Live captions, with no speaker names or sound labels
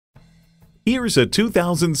Here's a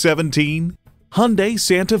 2017 Hyundai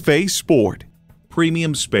Santa Fe Sport.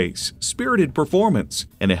 Premium space, spirited performance,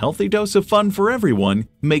 and a healthy dose of fun for everyone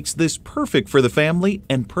makes this perfect for the family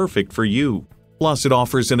and perfect for you. Plus, it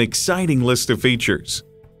offers an exciting list of features.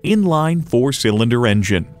 Inline 4-cylinder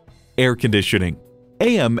engine, air conditioning,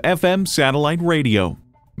 AM/FM satellite radio,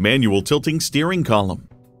 manual tilting steering column,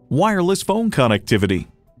 wireless phone connectivity,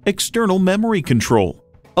 external memory control,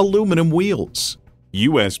 aluminum wheels,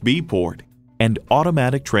 USB port, and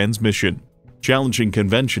automatic transmission. Challenging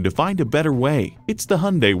convention to find a better way, it's the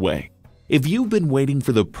Hyundai way. If you've been waiting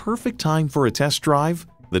for the perfect time for a test drive,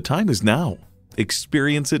 the time is now.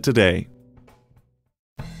 Experience it today.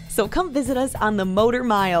 So come visit us on the Motor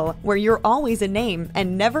Mile, where you're always a name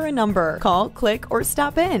and never a number. Call, click, or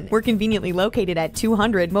stop in. We're conveniently located at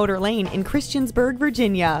 200 Motor Lane in Christiansburg,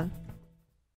 Virginia.